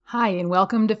Hi, and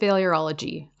welcome to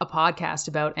Failurology, a podcast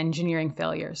about engineering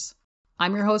failures.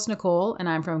 I'm your host, Nicole, and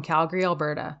I'm from Calgary,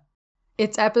 Alberta.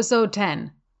 It's episode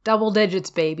 10. Double digits,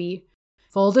 baby.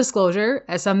 Full disclosure,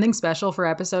 as something special for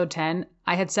episode 10,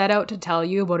 I had set out to tell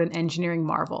you about an engineering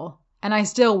marvel, and I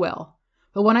still will.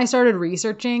 But when I started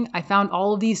researching, I found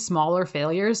all of these smaller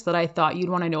failures that I thought you'd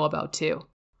want to know about too.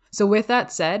 So with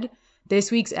that said,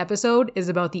 this week's episode is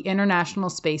about the International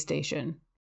Space Station.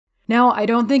 Now, I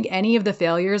don't think any of the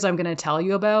failures I'm going to tell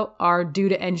you about are due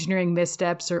to engineering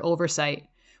missteps or oversight.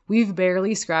 We've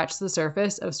barely scratched the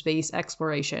surface of space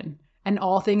exploration. And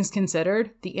all things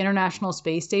considered, the International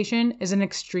Space Station is an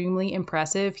extremely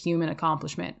impressive human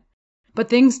accomplishment. But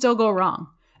things still go wrong,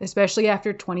 especially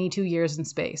after 22 years in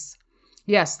space.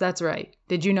 Yes, that's right.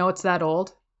 Did you know it's that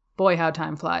old? Boy, how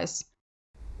time flies.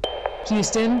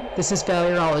 Houston, this is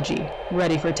Failurology,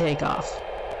 ready for takeoff.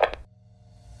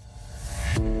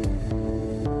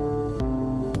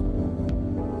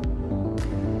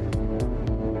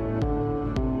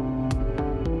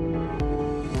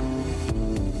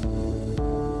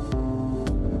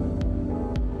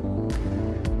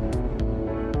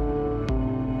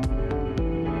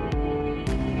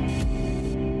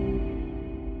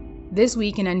 This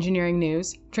week in engineering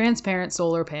news, transparent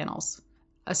solar panels.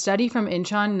 A study from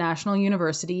Incheon National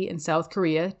University in South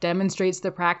Korea demonstrates the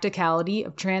practicality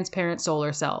of transparent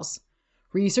solar cells.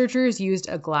 Researchers used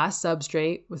a glass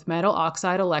substrate with metal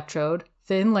oxide electrode,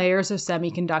 thin layers of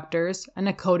semiconductors, and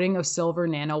a coating of silver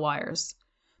nanowires.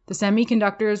 The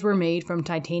semiconductors were made from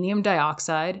titanium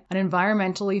dioxide, an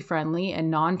environmentally friendly and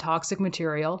non-toxic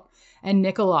material, and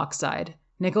nickel oxide,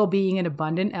 nickel being an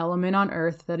abundant element on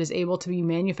Earth that is able to be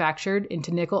manufactured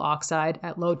into nickel oxide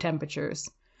at low temperatures.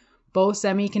 Both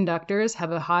semiconductors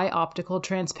have a high optical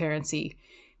transparency,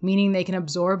 meaning they can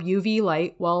absorb UV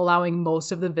light while allowing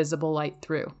most of the visible light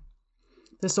through.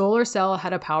 The solar cell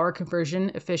had a power conversion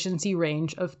efficiency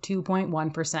range of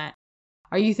 2.1%.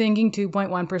 Are you thinking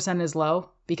 2.1% is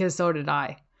low? Because so did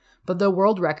I. But the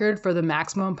world record for the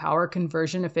maximum power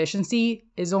conversion efficiency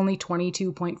is only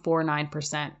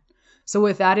 22.49%. So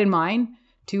with that in mind,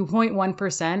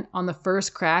 2.1% on the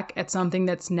first crack at something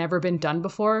that's never been done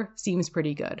before seems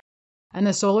pretty good. And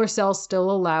the solar cell still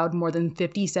allowed more than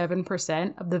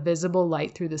 57% of the visible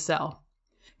light through the cell.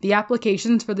 The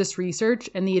applications for this research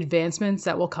and the advancements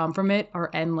that will come from it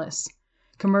are endless.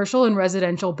 Commercial and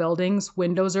residential buildings,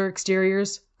 windows or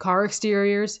exteriors, car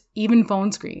exteriors, even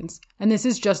phone screens. And this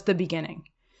is just the beginning.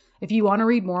 If you want to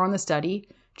read more on the study,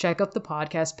 check out the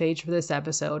podcast page for this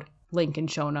episode. Link in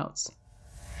show notes.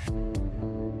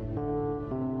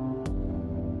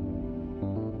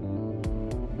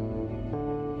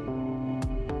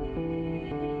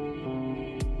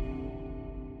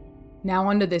 Now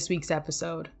on to this week's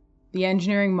episode, the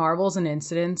engineering marvels and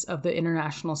incidents of the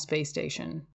International Space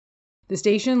Station. The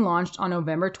station launched on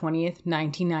November 20th,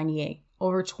 1998,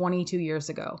 over 22 years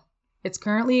ago. It's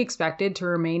currently expected to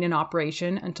remain in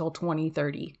operation until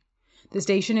 2030. The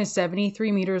station is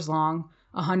 73 meters long,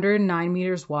 109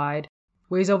 meters wide,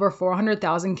 weighs over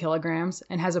 400,000 kilograms,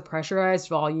 and has a pressurized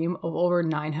volume of over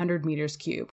 900 meters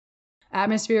cubed.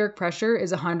 Atmospheric pressure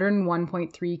is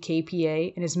 101.3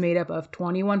 kPa and is made up of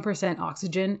 21%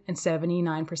 oxygen and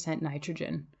 79%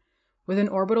 nitrogen. With an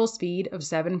orbital speed of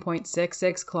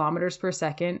 7.66 kilometers per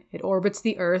second, it orbits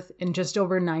the Earth in just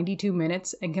over 92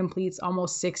 minutes and completes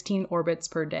almost 16 orbits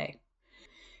per day.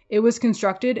 It was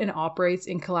constructed and operates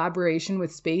in collaboration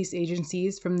with space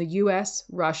agencies from the US,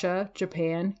 Russia,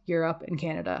 Japan, Europe, and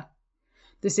Canada.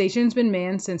 The station's been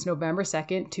manned since November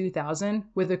 2nd, 2000,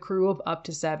 with a crew of up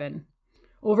to 7.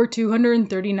 Over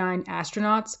 239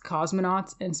 astronauts,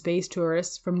 cosmonauts, and space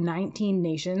tourists from 19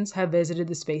 nations have visited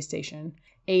the space station.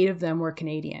 8 of them were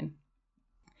Canadian.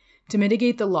 To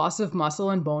mitigate the loss of muscle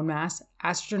and bone mass,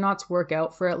 astronauts work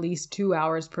out for at least 2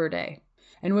 hours per day.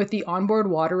 And with the onboard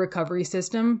water recovery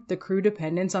system, the crew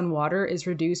dependence on water is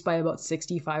reduced by about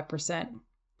 65%.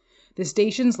 The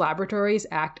station's laboratories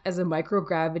act as a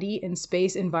microgravity and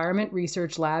space environment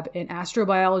research lab in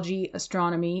astrobiology,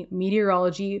 astronomy,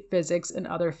 meteorology, physics, and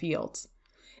other fields.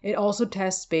 It also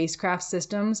tests spacecraft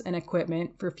systems and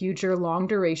equipment for future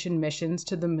long-duration missions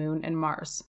to the Moon and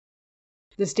Mars.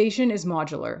 The station is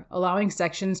modular, allowing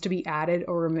sections to be added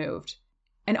or removed,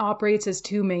 and operates as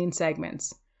 2 main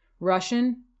segments: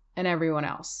 Russian, and everyone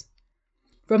else.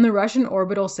 From the Russian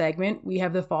orbital segment, we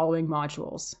have the following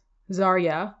modules.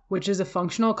 Zarya, which is a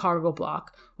functional cargo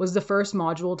block, was the first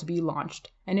module to be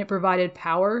launched, and it provided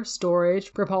power,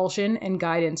 storage, propulsion, and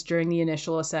guidance during the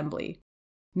initial assembly.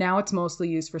 Now it's mostly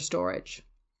used for storage.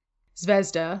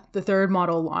 Zvezda, the third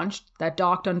model launched, that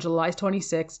docked on July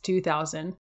 26,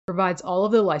 2000, provides all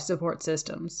of the life support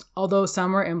systems, although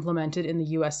some are implemented in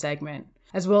the US segment,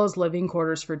 as well as living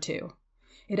quarters for two.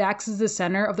 It acts as the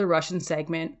center of the Russian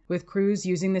segment, with crews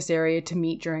using this area to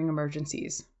meet during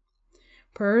emergencies.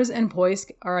 PIRS and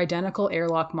Poisk are identical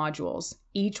airlock modules,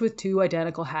 each with two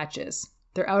identical hatches.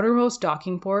 Their outermost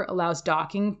docking port allows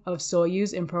docking of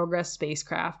Soyuz in progress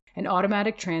spacecraft and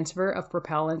automatic transfer of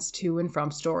propellants to and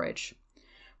from storage.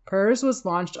 PIRS was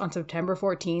launched on September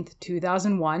 14,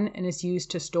 2001 and is used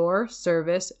to store,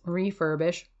 service, and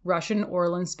refurbish Russian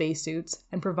Orlan spacesuits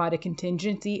and provide a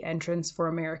contingency entrance for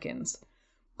Americans.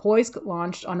 Poisk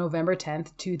launched on November 10,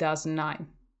 2009.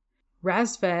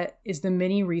 Razvet is the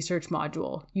mini research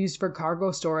module used for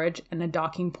cargo storage and a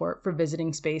docking port for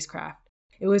visiting spacecraft.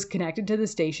 It was connected to the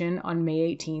station on May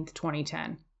 18,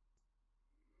 2010.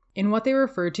 In what they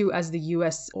refer to as the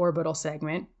U.S. orbital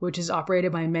segment, which is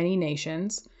operated by many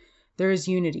nations, there is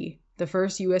Unity, the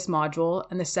first U.S. module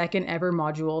and the second ever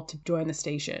module to join the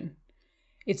station.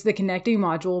 It's the connecting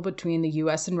module between the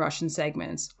U.S. and Russian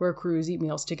segments, where crews eat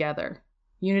meals together.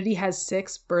 Unity has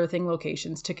 6 berthing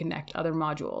locations to connect other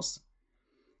modules.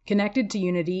 Connected to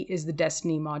Unity is the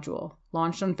Destiny module,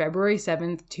 launched on February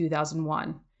 7,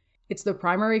 2001. It's the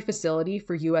primary facility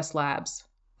for U.S. labs.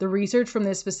 The research from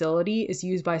this facility is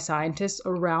used by scientists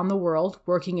around the world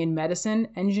working in medicine,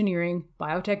 engineering,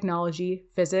 biotechnology,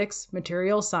 physics,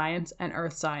 materials science, and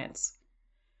earth science.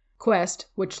 Quest,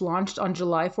 which launched on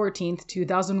July 14,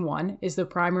 2001, is the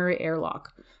primary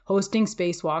airlock, hosting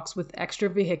spacewalks with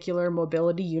extravehicular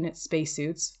mobility unit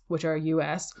spacesuits, which are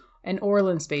U.S., and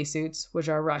Orlan spacesuits, which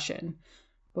are Russian.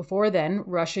 Before then,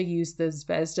 Russia used the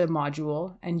Zvezda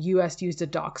module, and U.S. used a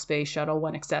dock space shuttle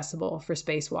when accessible for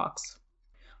spacewalks.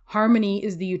 Harmony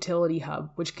is the utility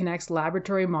hub, which connects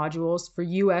laboratory modules for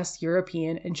U.S.,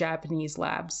 European, and Japanese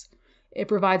labs. It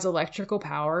provides electrical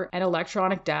power and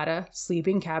electronic data,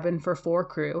 sleeping cabin for 4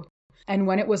 crew, and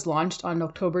when it was launched on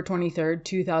October 23,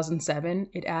 2007,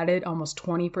 it added almost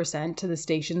 20% to the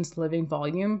station's living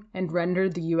volume and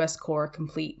rendered the U.S. core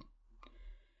complete.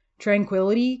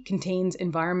 Tranquility contains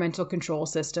environmental control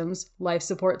systems, life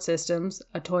support systems,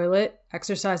 a toilet,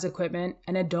 exercise equipment,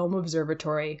 and a dome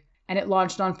observatory, and it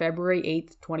launched on February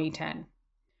 8, 2010.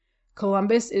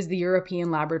 Columbus is the European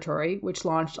laboratory, which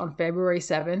launched on February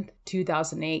 7,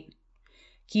 2008.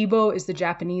 Kibo is the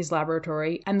Japanese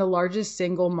laboratory and the largest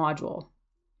single module.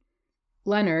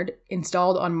 Leonard,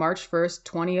 installed on March 1,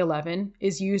 2011,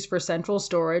 is used for central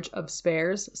storage of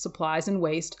spares, supplies, and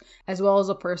waste, as well as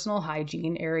a personal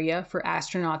hygiene area for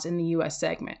astronauts in the U.S.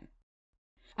 segment.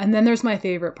 And then there's my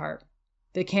favorite part,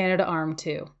 the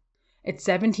Canadarm2. It's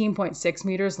 17.6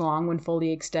 meters long when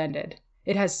fully extended.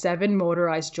 It has 7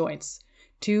 motorized joints,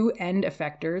 2 end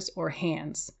effectors or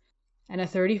hands, and a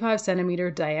 35 centimeter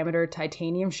diameter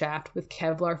titanium shaft with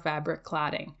Kevlar fabric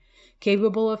cladding,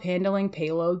 capable of handling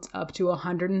payloads up to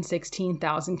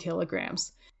 116,000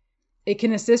 kilograms. It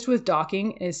can assist with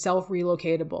docking and is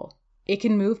self-relocatable. It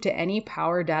can move to any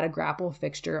power data grapple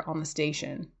fixture on the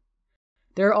station.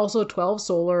 There are also 12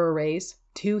 solar arrays,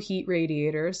 2 heat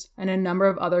radiators, and a number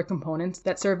of other components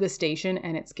that serve the station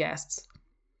and its guests.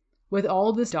 With all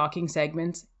of the docking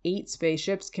segments, 8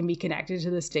 spaceships can be connected to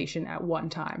the station at one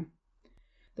time.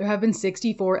 There have been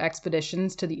 64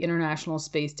 expeditions to the International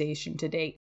Space Station to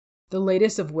date, the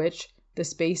latest of which, the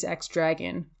SpaceX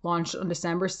Dragon, launched on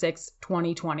December 6,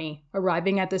 2020,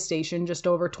 arriving at the station just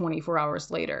over 24 hours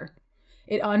later.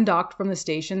 It undocked from the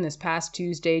station this past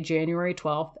Tuesday, January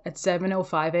 12th at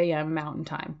 7:05 a.m. Mountain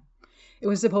Time. It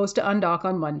was supposed to undock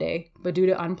on Monday, but due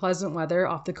to unpleasant weather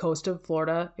off the coast of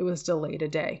Florida, it was delayed a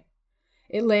day.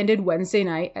 It landed Wednesday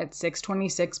night at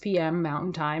 6:26 p.m.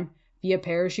 Mountain Time via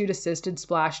parachute-assisted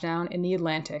splashdown in the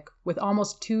Atlantic with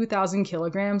almost 2,000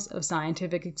 kilograms of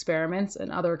scientific experiments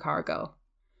and other cargo.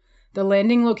 The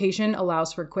landing location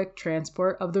allows for quick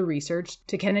transport of the research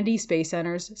to Kennedy Space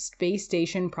Center's Space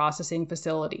Station Processing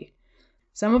Facility.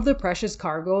 Some of the precious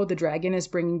cargo the Dragon is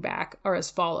bringing back are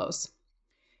as follows.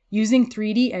 Using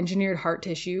 3D engineered heart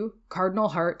tissue, Cardinal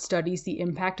Heart studies the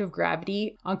impact of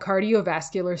gravity on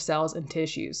cardiovascular cells and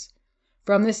tissues.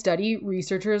 From this study,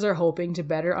 researchers are hoping to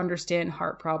better understand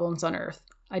heart problems on Earth,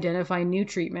 identify new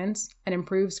treatments, and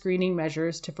improve screening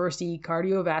measures to foresee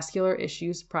cardiovascular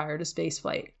issues prior to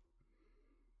spaceflight.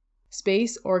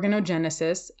 Space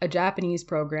Organogenesis, a Japanese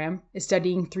program, is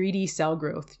studying 3D cell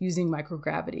growth using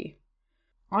microgravity.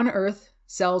 On Earth,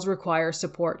 cells require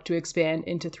support to expand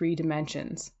into 3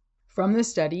 dimensions. From this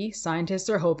study, scientists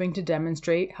are hoping to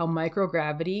demonstrate how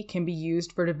microgravity can be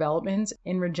used for developments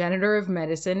in regenerative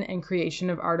medicine and creation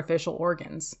of artificial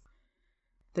organs.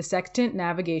 The Sextant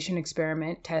navigation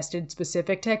experiment tested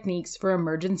specific techniques for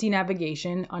emergency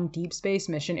navigation on deep space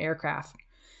mission aircraft.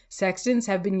 Sextants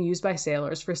have been used by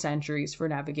sailors for centuries for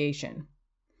navigation.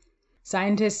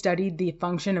 Scientists studied the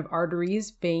function of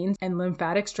arteries, veins, and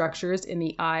lymphatic structures in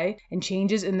the eye and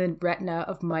changes in the retina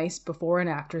of mice before and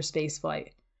after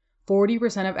spaceflight.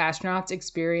 40% of astronauts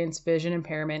experience vision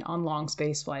impairment on long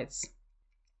space flights.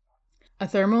 A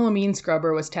thermal amine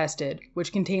scrubber was tested,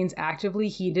 which contains actively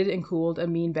heated and cooled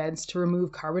amine beds to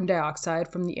remove carbon dioxide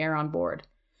from the air on board.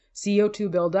 CO2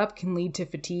 buildup can lead to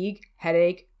fatigue,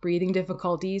 headache, breathing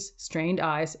difficulties, strained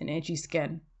eyes, and itchy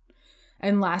skin.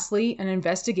 And lastly, an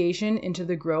investigation into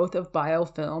the growth of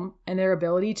biofilm and their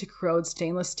ability to corrode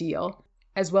stainless steel,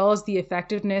 as well as the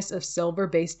effectiveness of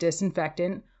silver-based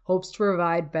disinfectant, hopes to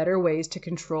provide better ways to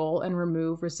control and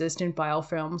remove resistant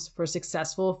biofilms for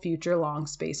successful future long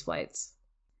space flights.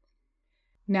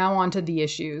 Now on to the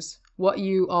issues, what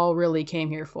you all really came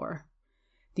here for.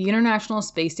 The International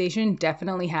Space Station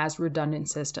definitely has redundant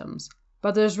systems,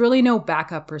 but there's really no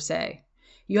backup per se.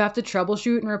 You have to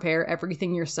troubleshoot and repair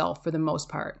everything yourself for the most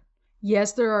part.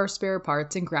 Yes, there are spare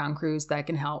parts and ground crews that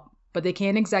can help, but they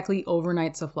can't exactly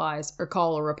overnight supplies or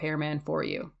call a repairman for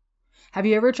you. Have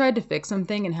you ever tried to fix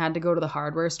something and had to go to the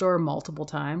hardware store multiple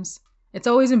times? It's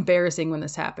always embarrassing when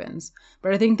this happens,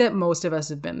 but I think that most of us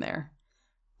have been there.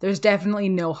 There's definitely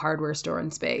no hardware store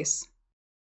in space.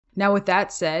 Now with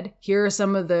that said, here are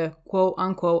some of the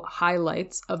quote-unquote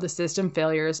highlights of the system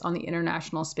failures on the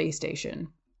International Space Station.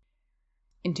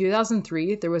 In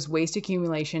 2003, there was waste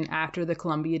accumulation after the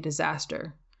Columbia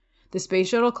disaster. The Space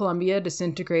Shuttle Columbia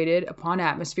disintegrated upon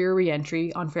atmosphere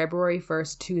re-entry on February 1,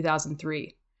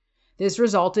 2003. This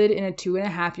resulted in a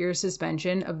 2.5-year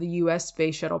suspension of the U.S.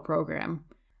 Space Shuttle program,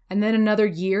 and then another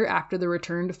year after the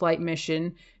return to flight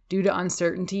mission due to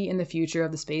uncertainty in the future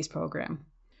of the space program.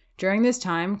 During this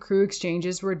time, crew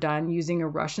exchanges were done using a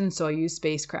Russian Soyuz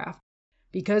spacecraft.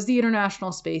 Because the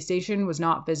International Space Station was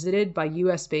not visited by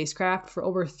U.S. spacecraft for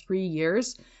over 3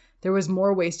 years, there was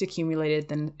more waste accumulated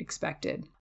than expected.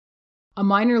 A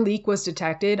minor leak was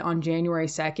detected on January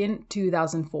 2,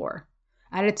 2004.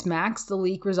 At its max, the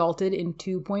leak resulted in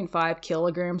 2.5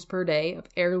 kilograms per day of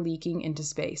air leaking into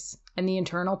space, and the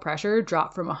internal pressure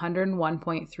dropped from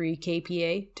 101.3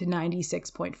 kPa to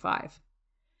 96.5.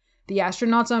 The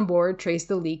astronauts on board traced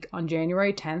the leak on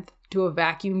January 10th to a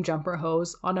vacuum jumper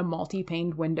hose on a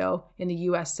multi-paned window in the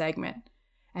U.S. segment,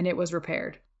 and it was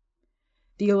repaired.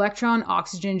 The Electron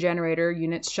oxygen generator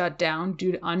units shut down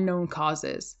due to unknown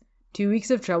causes. 2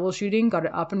 weeks of troubleshooting got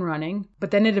it up and running,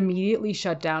 but then it immediately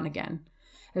shut down again.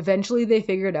 Eventually, they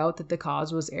figured out that the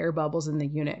cause was air bubbles in the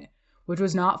unit, which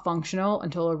was not functional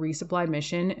until a resupply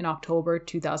mission in October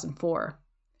 2004,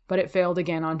 but it failed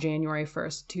again on January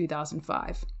 1,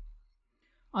 2005.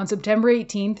 On September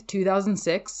 18,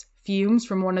 2006, fumes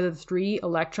from one of the 3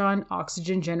 Electron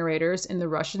oxygen generators in the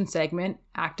Russian segment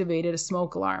activated a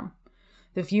smoke alarm.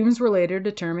 The fumes were later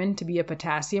determined to be a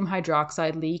potassium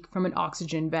hydroxide leak from an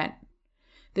oxygen vent.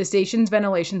 The station's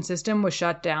ventilation system was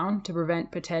shut down to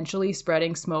prevent potentially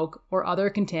spreading smoke or other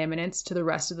contaminants to the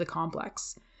rest of the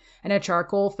complex, and a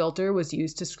charcoal filter was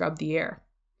used to scrub the air.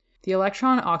 The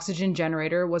Electron oxygen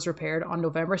generator was repaired on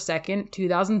November 2,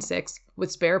 2006,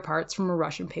 with spare parts from a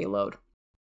Russian payload.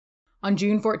 On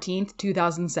June 14,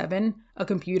 2007, a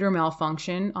computer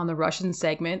malfunction on the Russian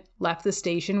segment left the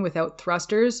station without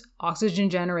thrusters, oxygen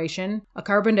generation, a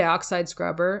carbon dioxide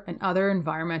scrubber, and other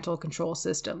environmental control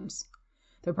systems.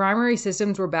 The primary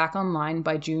systems were back online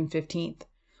by June 15th,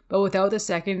 but without the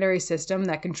secondary system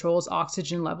that controls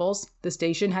oxygen levels, the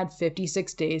station had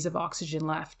 56 days of oxygen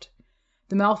left.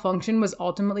 The malfunction was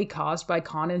ultimately caused by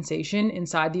condensation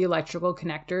inside the electrical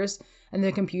connectors, and the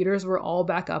computers were all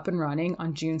back up and running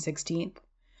on June 16th.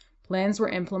 Plans were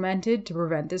implemented to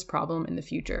prevent this problem in the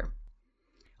future.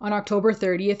 On October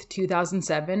 30th,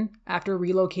 2007, after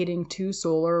relocating 2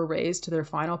 solar arrays to their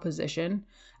final position,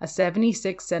 a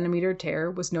 76-centimeter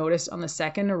tear was noticed on the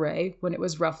second array when it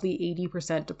was roughly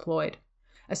 80% deployed.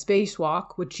 A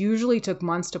spacewalk, which usually took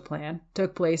months to plan,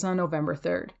 took place on November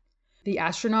 3rd. The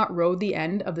astronaut rode the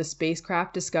end of the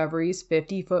spacecraft Discovery's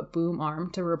 50-foot boom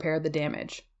arm to repair the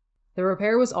damage. The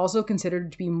repair was also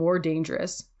considered to be more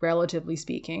dangerous, relatively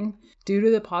speaking, due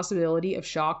to the possibility of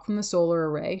shock from the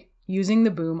solar array, using the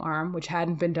boom arm, which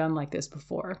hadn't been done like this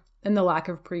before, and the lack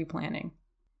of pre-planning.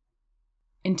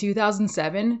 In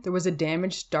 2007, there was a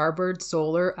damaged starboard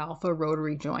solar alpha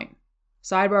rotary joint.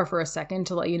 Sidebar for a second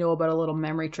to let you know about a little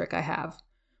memory trick I have.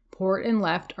 Port and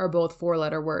left are both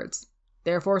 4-letter words.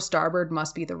 Therefore, starboard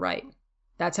must be the right.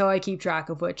 That's how I keep track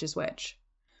of which is which.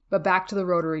 But back to the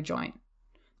rotary joint.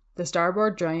 The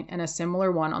starboard joint, and a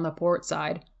similar one on the port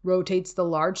side, rotates the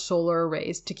large solar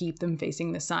arrays to keep them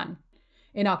facing the sun.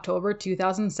 In October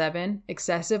 2007,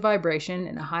 excessive vibration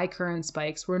and high current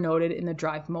spikes were noted in the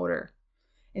drive motor.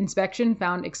 Inspection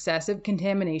found excessive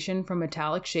contamination from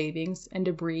metallic shavings and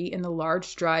debris in the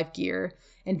large drive gear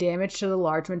and damage to the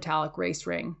large metallic race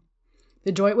ring.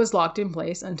 The joint was locked in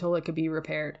place until it could be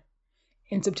repaired.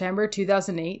 In September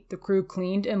 2008, the crew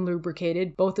cleaned and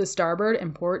lubricated both the starboard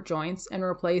and port joints and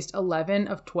replaced 11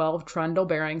 of 12 trundle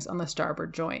bearings on the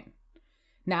starboard joint.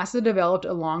 NASA developed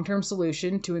a long-term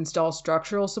solution to install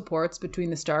structural supports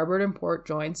between the starboard and port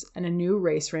joints and a new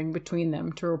race ring between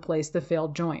them to replace the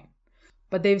failed joint.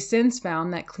 But they've since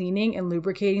found that cleaning and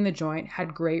lubricating the joint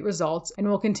had great results and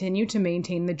will continue to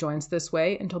maintain the joints this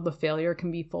way until the failure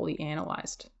can be fully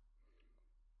analyzed.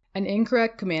 An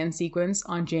incorrect command sequence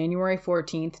on January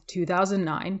 14,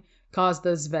 2009 caused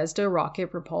the Zvezda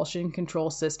rocket propulsion control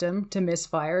system to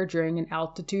misfire during an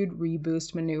altitude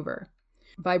reboost maneuver.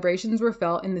 Vibrations were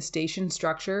felt in the station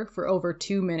structure for over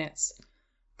 2 minutes.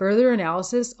 Further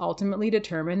analysis ultimately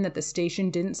determined that the station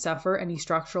didn't suffer any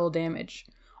structural damage,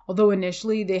 although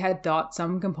initially they had thought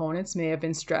some components may have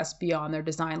been stressed beyond their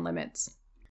design limits.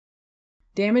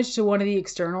 Damage to one of the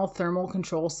external thermal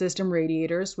control system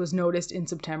radiators was noticed in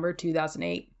September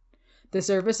 2008. The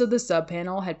surface of the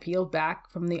subpanel had peeled back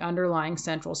from the underlying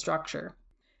central structure.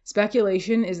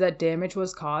 Speculation is that damage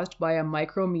was caused by a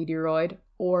micrometeoroid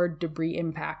or debris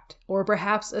impact, or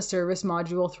perhaps a service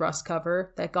module thrust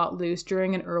cover that got loose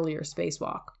during an earlier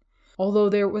spacewalk. Although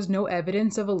there was no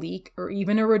evidence of a leak or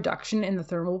even a reduction in the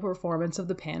thermal performance of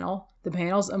the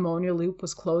panel's ammonia loop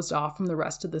was closed off from the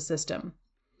rest of the system.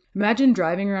 Imagine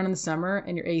driving around in the summer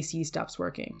and your AC stops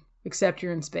working, except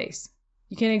you're in space.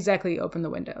 You can't exactly open the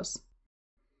windows.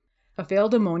 A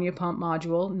failed ammonia pump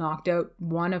module knocked out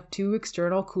one of 2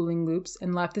 external cooling loops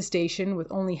and left the station with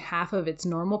only half of its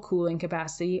normal cooling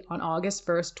capacity on August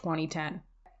 1, 2010.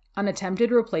 An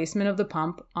attempted replacement of the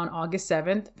pump on August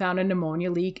 7th found an ammonia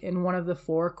leak in one of the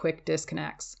 4 quick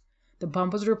disconnects. The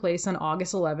pump was replaced on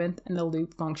August 11th and the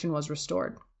loop function was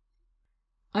restored.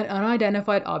 An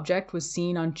unidentified object was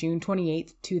seen on June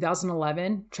 28,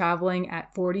 2011, traveling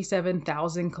at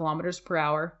 47,000 km per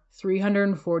hour,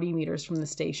 340 meters from the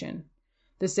station.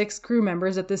 The 6 crew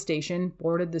members at the station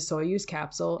boarded the Soyuz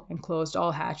capsule and closed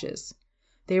all hatches.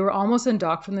 They were almost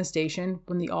undocked from the station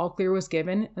when the all-clear was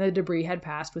given and the debris had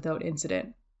passed without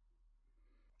incident.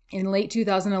 In late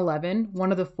 2011,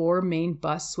 one of the 4 main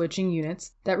bus switching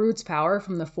units that routes power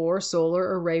from the 4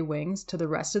 solar array wings to the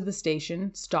rest of the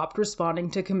station stopped responding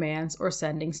to commands or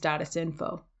sending status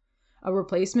info. A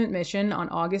replacement mission on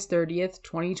August 30,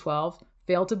 2012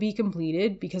 failed to be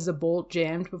completed because a bolt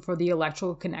jammed before the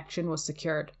electrical connection was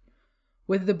secured.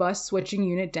 With the bus switching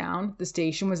unit down, the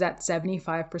station was at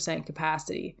 75%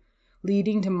 capacity,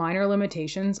 leading to minor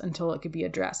limitations until it could be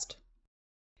addressed.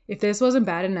 If this wasn't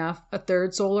bad enough, a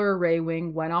 3rd solar array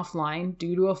wing went offline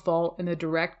due to a fault in the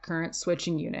direct current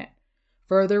switching unit,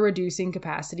 further reducing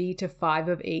capacity to 5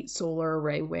 of 8 solar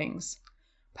array wings.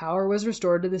 Power was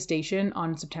restored to the station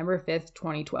on September 5,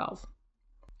 2012.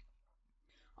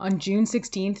 On June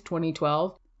 16,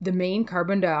 2012, the main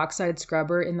carbon dioxide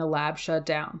scrubber in the lab shut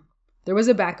down. There was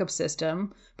a backup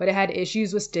system, but it had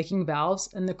issues with sticking valves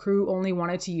and the crew only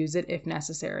wanted to use it if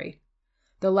necessary.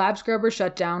 The lab scrubber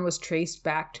shutdown was traced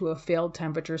back to a failed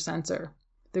temperature sensor.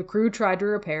 The crew tried to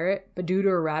repair it, but due to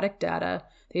erratic data,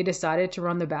 they decided to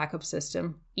run the backup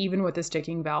system, even with the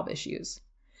sticking valve issues.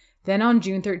 Then on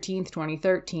June 13,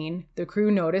 2013, the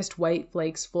crew noticed white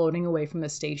flakes floating away from the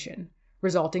station,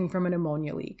 resulting from an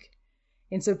ammonia leak.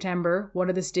 In September, one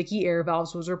of the sticky air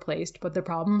valves was replaced, but the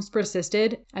problems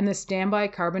persisted, and the standby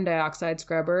carbon dioxide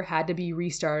scrubber had to be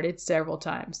restarted several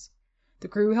times. The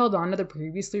crew held on to the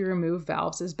previously removed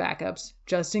valves as backups,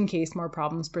 just in case more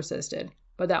problems persisted,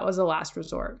 but that was a last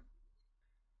resort.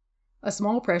 A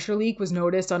small pressure leak was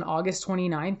noticed on August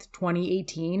 29,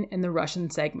 2018 in the Russian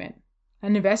segment.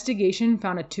 An investigation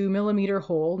found a 2mm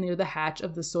hole near the hatch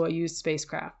of the Soyuz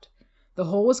spacecraft. The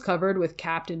hole was covered with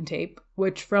Kapton tape,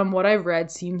 which from what I've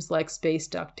read seems like space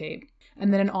duct tape,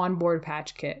 and then an onboard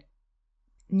patch kit.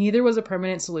 Neither was a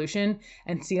permanent solution,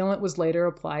 and sealant was later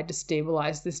applied to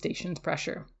stabilize the station's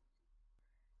pressure.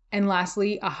 And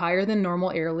lastly, a higher than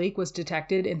normal air leak was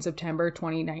detected in September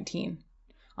 2019.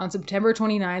 On September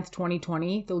 29,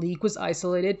 2020, the leak was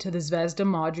isolated to the Zvezda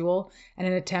module and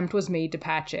an attempt was made to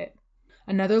patch it.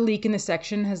 Another leak in the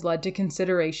section has led to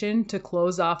consideration to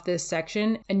close off this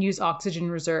section and use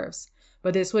oxygen reserves,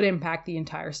 but this would impact the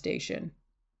entire station.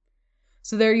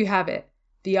 So there you have it.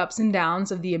 The ups and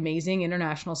downs of the amazing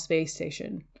International Space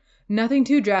Station. Nothing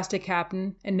too drastic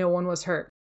happened, and no one was hurt.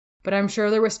 But I'm sure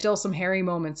there were still some hairy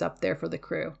moments up there for the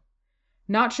crew.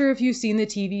 Not sure if you've seen the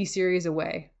TV series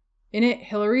Away. In it,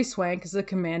 Hilary Swank is the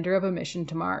commander of a mission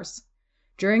to Mars.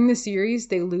 During the series,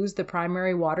 they lose the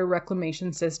primary water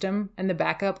reclamation system, and the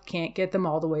backup can't get them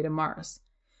all the way to Mars.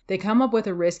 They come up with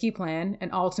a risky plan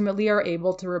and ultimately are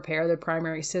able to repair the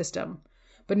primary system,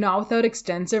 but not without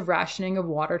extensive rationing of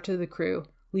water to the crew,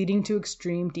 leading to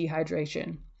extreme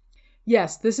dehydration.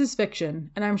 Yes, this is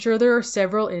fiction, and I'm sure there are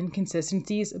several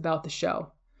inconsistencies about the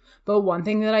show. But one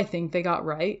thing that I think they got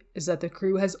right is that the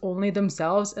crew has only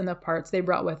themselves and the parts they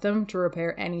brought with them to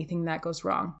repair anything that goes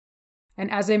wrong.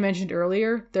 And as I mentioned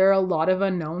earlier, there are a lot of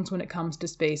unknowns when it comes to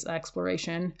space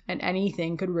exploration, and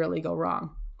anything could really go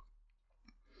wrong.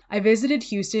 I visited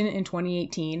Houston in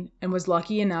 2018 and was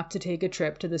lucky enough to take a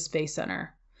trip to the Space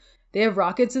Center. They have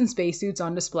rockets and spacesuits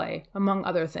on display, among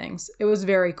other things. It was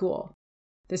very cool.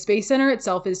 The Space Center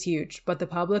itself is huge, but the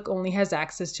public only has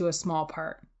access to a small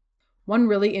part. One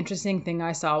really interesting thing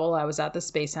I saw while I was at the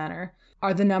Space Center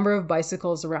are the number of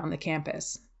bicycles around the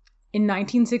campus. In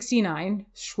 1969,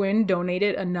 Schwinn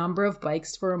donated a number of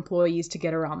bikes for employees to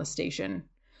get around the station.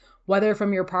 Whether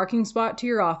from your parking spot to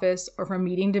your office or from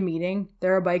meeting to meeting,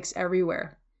 there are bikes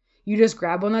everywhere. You just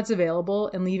grab one that's available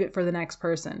and leave it for the next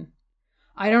person.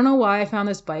 I don't know why I found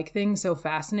this bike thing so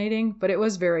fascinating, but it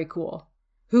was very cool.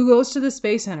 Who goes to the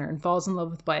Space Center and falls in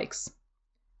love with bikes?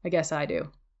 I guess I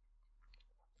do.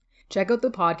 Check out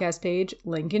the podcast page,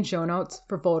 link in show notes,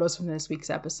 for photos from this week's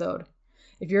episode.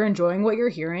 If you're enjoying what you're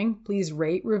hearing, please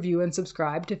rate, review, and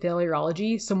subscribe to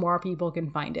Failurology so more people can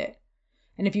find it.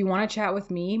 And if you want to chat with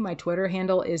me, my Twitter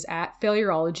handle is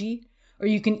 @Failurology, or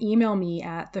you can email me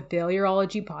at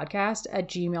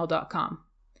thefailurologypodcast@gmail.com.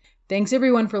 Thanks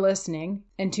everyone for listening,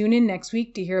 and tune in next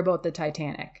week to hear about the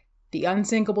Titanic, the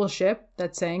unsinkable ship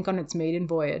that sank on its maiden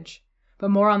voyage.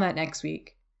 But more on that next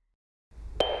week.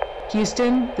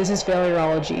 Houston, this is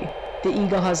Failurology. The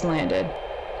Eagle has landed.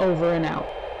 Over and out.